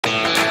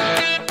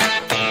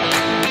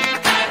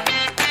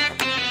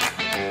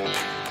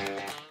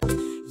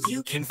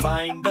can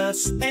find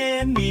us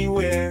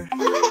anywhere.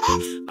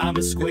 I'm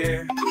a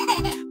square,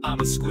 I'm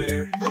a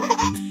square.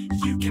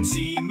 You can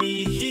see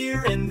me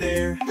here and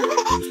there.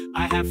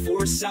 I have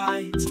four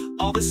sides,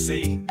 all the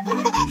same.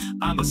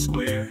 I'm a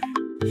square,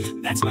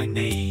 that's my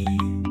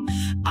name.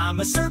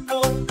 I'm a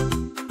circle,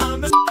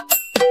 I'm a...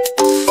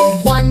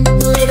 One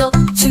little,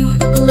 two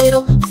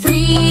little,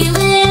 three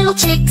little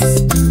chicks.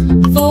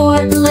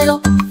 Four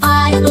little,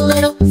 five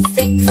little,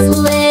 six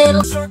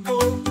little.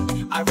 Circle,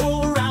 I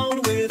roll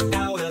around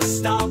without a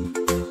stop.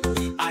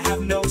 I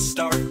have no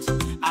start,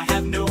 I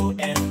have no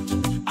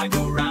end. I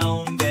go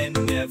round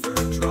and never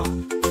drop.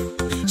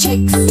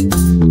 Chicks.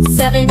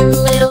 Seven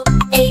little,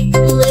 eight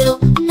little,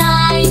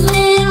 nine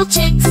little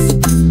chicks.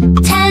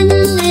 10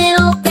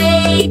 little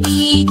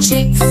baby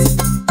chicks.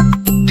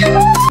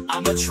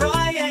 I'm a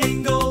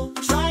triangle,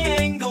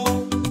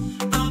 triangle.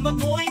 I'm a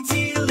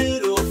pointy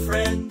little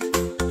friend.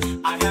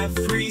 I have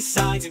three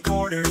sides and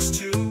corners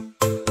too.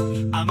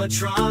 I'm a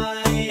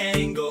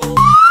triangle.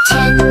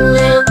 10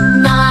 little,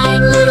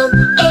 9 little,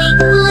 8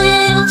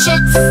 little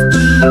chicks.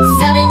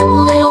 7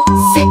 little,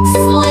 6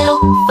 little,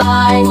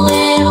 5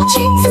 little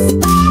chicks.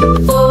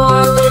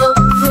 4 little,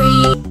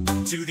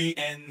 3 To the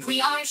end.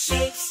 We are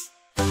shapes.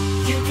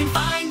 You can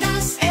find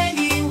us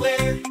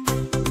anywhere.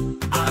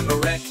 I'm a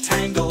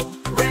rectangle,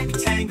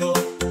 rectangle.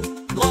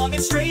 Long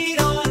and straight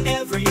on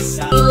every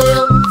side.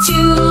 Little, 2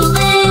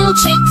 little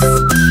chicks.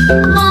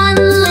 1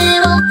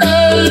 little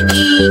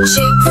baby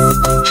chicks.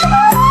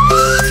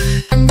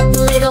 1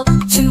 little,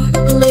 2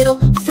 little,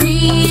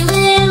 3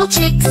 little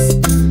chicks.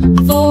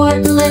 4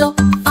 little,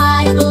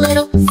 5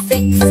 little,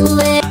 6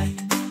 little.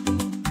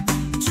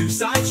 Two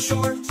sides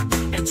short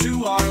and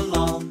two are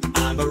long.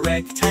 I'm a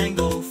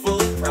rectangle full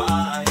of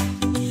pride.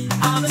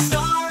 I'm a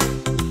star,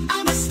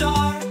 I'm a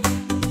star.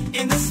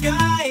 In the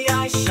sky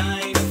I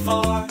shine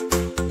afar.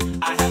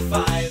 I have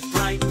 5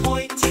 bright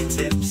pointy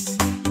tips.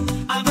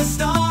 I'm a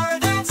star,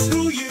 that's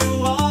who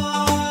you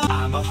are.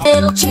 I'm a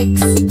Little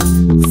chicks.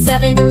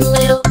 7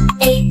 little,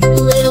 8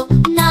 little,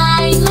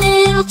 9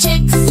 little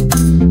chicks.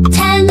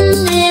 10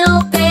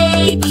 little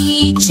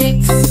baby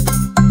chicks.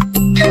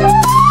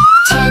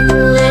 10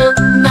 little,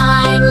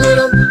 9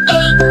 little,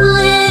 8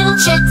 little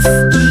chicks.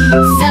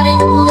 7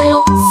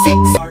 little,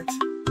 6. heart.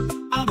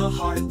 I'm a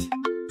heart,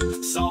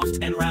 soft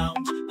and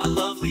round, a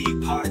lovely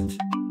part.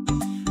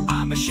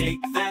 I'm a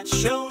shape that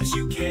shows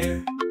you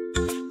care.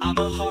 I'm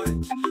a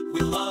heart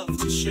we love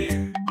to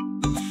share.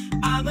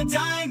 I'm a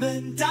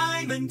diamond,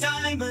 diamond,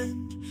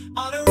 diamond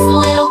on a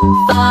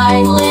Little,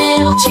 5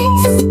 little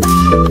chicks.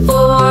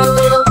 4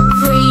 little,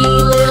 3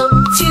 little,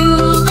 2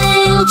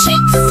 little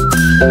chicks.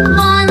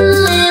 1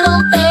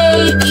 little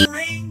baby.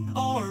 ring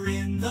or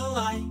in the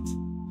light.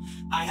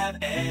 I have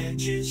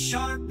edges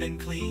sharp and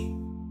clean.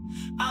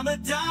 I'm a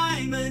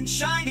diamond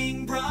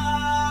shining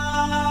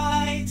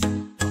bright.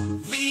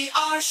 We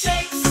are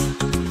shapes.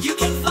 You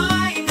can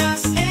find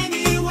us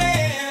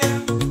anywhere.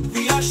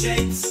 We are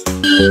shapes.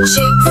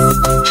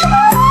 Chicks.